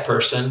pay that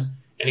person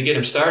and to get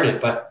them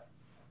started. But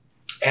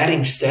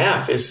adding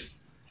staff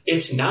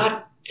it's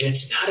not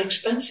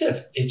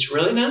expensive. It's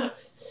really not.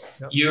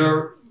 Yep.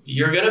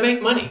 You're going to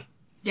make money.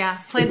 Yeah.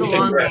 Play the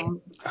long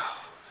game.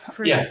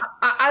 For sure.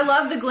 I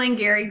love the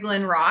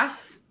Glenn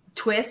Ross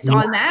twist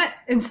on that,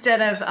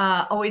 instead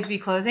of always be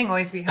closing,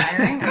 always be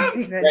hiring. I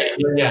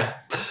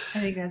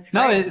think that's great.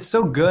 No, it's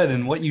so good.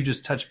 And what you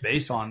just touched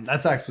base on,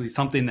 that's actually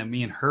something that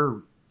me and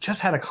her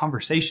just had a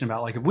conversation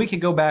about. Like, if we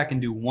could go back and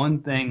do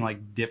one thing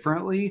like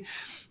differently,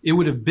 it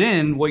would have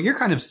been what you're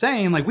kind of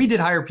saying. Like, we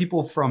did hire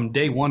people from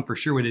day one for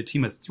sure. We did a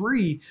team of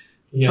 3,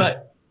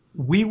 but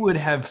we would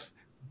have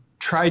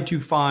tried to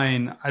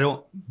find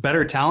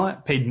better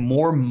talent, paid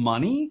more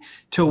money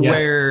to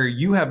where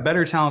you have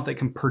better talent that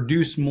can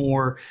produce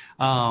more,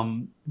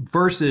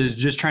 versus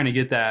just trying to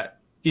get that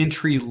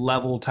entry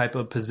level type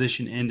of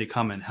position in to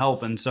come and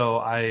help. And so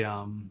I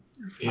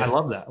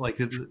love that. Like,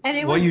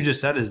 what you just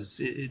said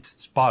it's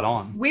spot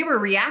on. We were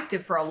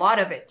reactive for a lot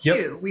of it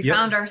too. We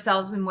found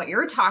ourselves in what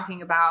you're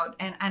talking about.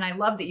 And I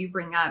love that you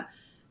bring up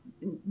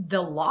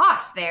the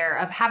loss there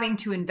of having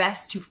to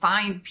invest to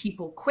find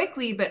people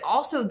quickly, but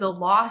also the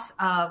loss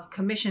of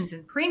commissions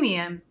and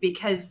premium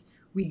because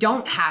we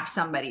don't have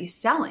somebody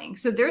selling.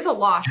 So there's a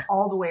loss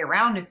all the way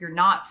around if you're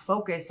not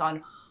focused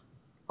on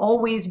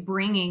always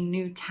bringing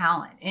new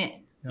talent in.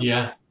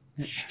 Yeah.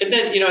 And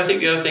then, I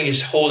think the other thing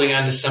is holding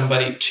on to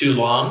somebody too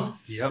long.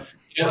 Yep.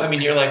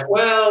 You're like,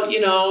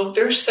 well,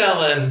 they're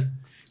selling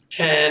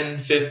 10,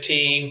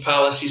 15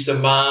 policies a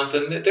month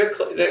and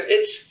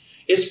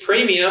it's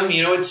premium,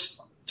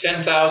 it's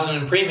 10,000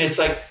 in premium. It's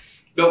like,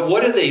 but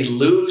what are they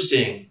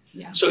losing?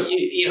 Yeah. So,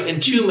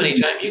 and too many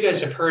times, you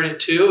guys have heard it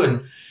too.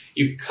 And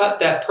you cut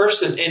that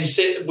person and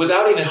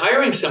without even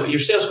hiring somebody, your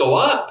sales go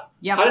up.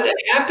 Yep. How did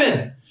that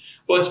happen?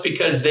 Well, it's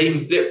because they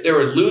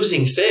were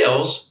losing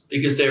sales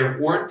because they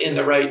weren't in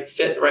the right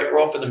fit, the right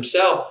role for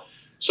themselves.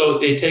 So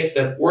they take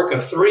the work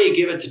of 3,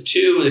 give it to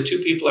 2. The 2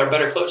 people are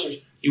better closers.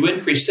 You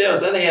increase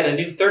sales. Then they had a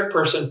new third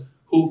person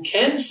who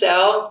can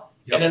sell,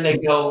 and then they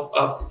go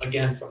up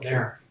again from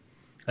there.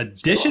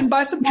 Addition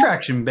by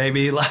subtraction,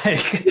 baby.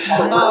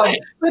 But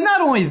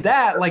not only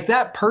that, like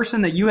that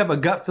person that you have a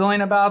gut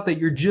feeling about that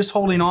you're just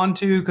holding on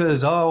to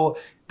because,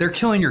 they're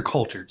killing your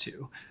culture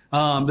too.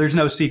 There's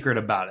no secret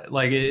about it.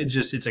 Like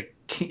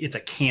it's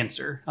a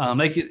cancer.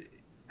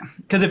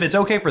 Because if it's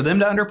okay for them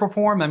to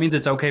underperform, that means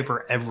it's okay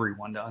for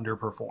everyone to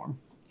underperform.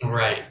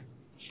 Right.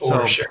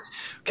 For sure.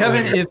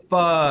 Kevin, if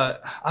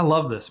I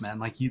love this, man.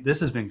 Like this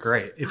has been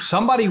great. If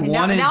somebody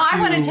wanted now to, I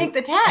want to take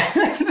the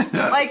test.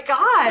 Like,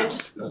 gosh,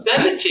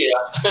 send it to you.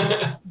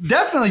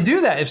 Definitely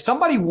do that. If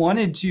somebody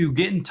wanted to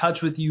get in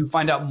touch with you,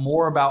 find out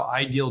more about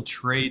Ideal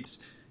Traits,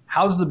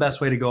 how's the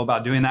best way to go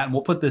about doing that? And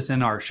we'll put this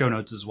in our show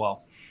notes as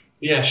well.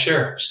 Yeah,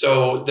 sure.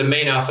 So the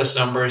main office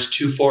number is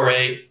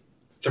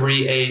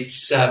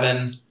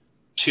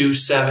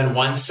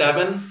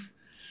 248-387-2717.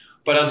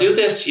 But I'll do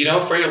this,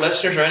 for your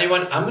listeners or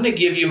anyone, I'm going to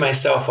give you my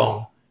cell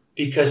phone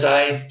because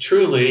I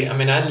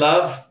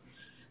love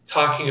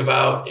talking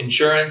about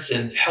insurance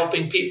and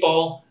helping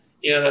people,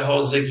 that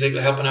whole Zig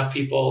Ziglar, helping out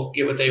people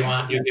get what they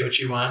want, you get what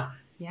you want.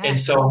 yeah. And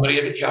so I'm going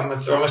to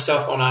throw my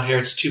cell phone on here.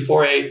 It's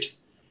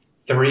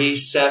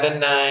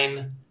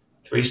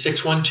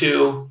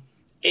 248-379-3612.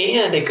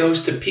 And it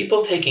goes to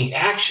people taking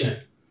action,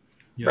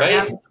 right?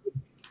 Yeah.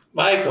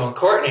 Michael and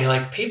Courtney,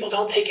 like people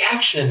don't take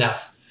action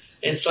enough.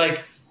 It's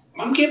like,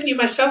 I'm giving you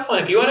my cell phone.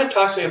 If you want to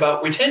talk to me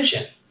about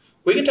retention,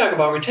 we can talk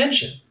about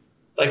retention.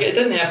 Like it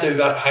doesn't have to be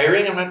about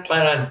hiring. I'm not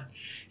planning on,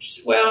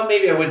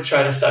 maybe I would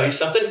try to sell you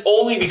something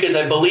only because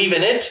I believe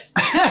in it.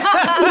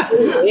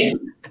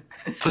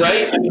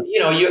 Right?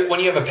 When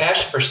you have a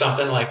passion for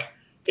something, like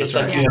it's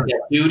like you have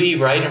that duty,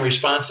 right, and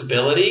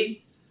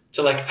responsibility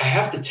to I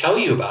have to tell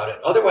you about it.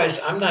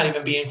 Otherwise, I'm not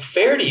even being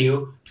fair to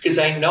you because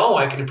I know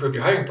I can improve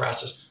your hiring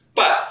process.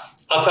 But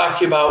I'll talk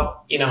to you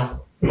about,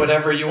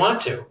 whatever you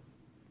want to.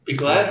 Be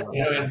glad,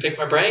 and pick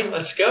my brain.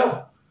 Let's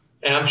go.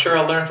 And I'm sure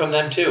I'll learn from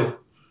them too.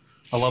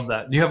 I love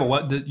that. Do you have a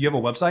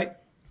website?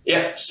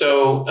 Yeah.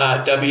 So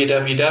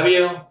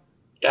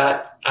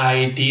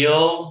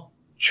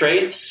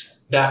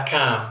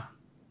www.idealtraits.com.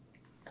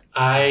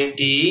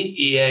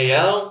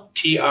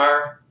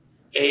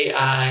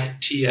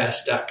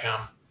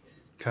 IDEALTRAITS.com.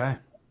 Okay.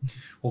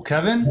 Well,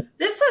 Kevin,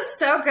 This is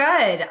so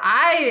good.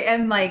 I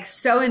am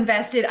so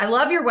invested. I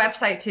love your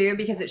website too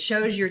because it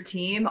shows your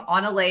team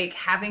on a lake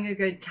having a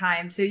good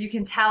time. So you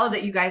can tell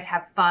that you guys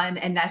have fun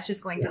and that's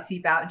just going to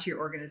seep out into your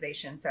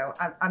organization. So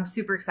I'm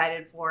super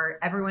excited for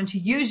everyone to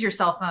use your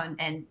cell phone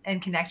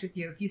and connect with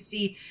you. If you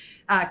see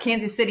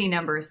Kansas City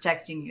numbers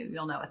texting you,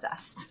 you'll know it's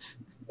us.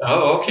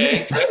 Oh,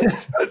 okay. I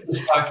was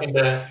just talking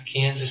to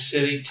Kansas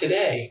City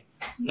today.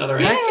 Another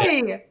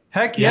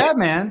heck yeah,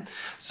 man.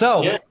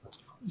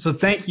 So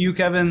thank you,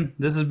 Kevin.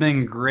 This has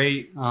been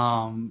great.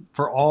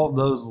 For all of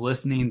those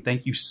listening,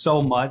 thank you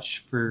so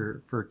much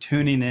for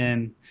tuning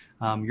in,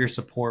 your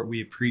support.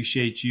 We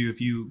appreciate you. If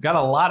you got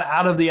a lot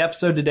out of the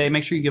episode today,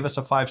 make sure you give us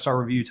a 5-star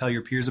review. Tell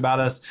your peers about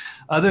us.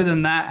 Other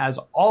than that, as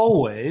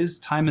always,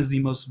 time is the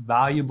most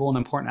valuable and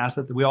important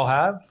asset that we all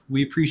have.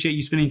 We appreciate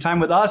you spending time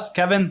with us.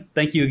 Kevin,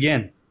 thank you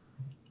again.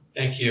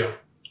 Thank you.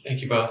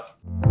 Thank you both.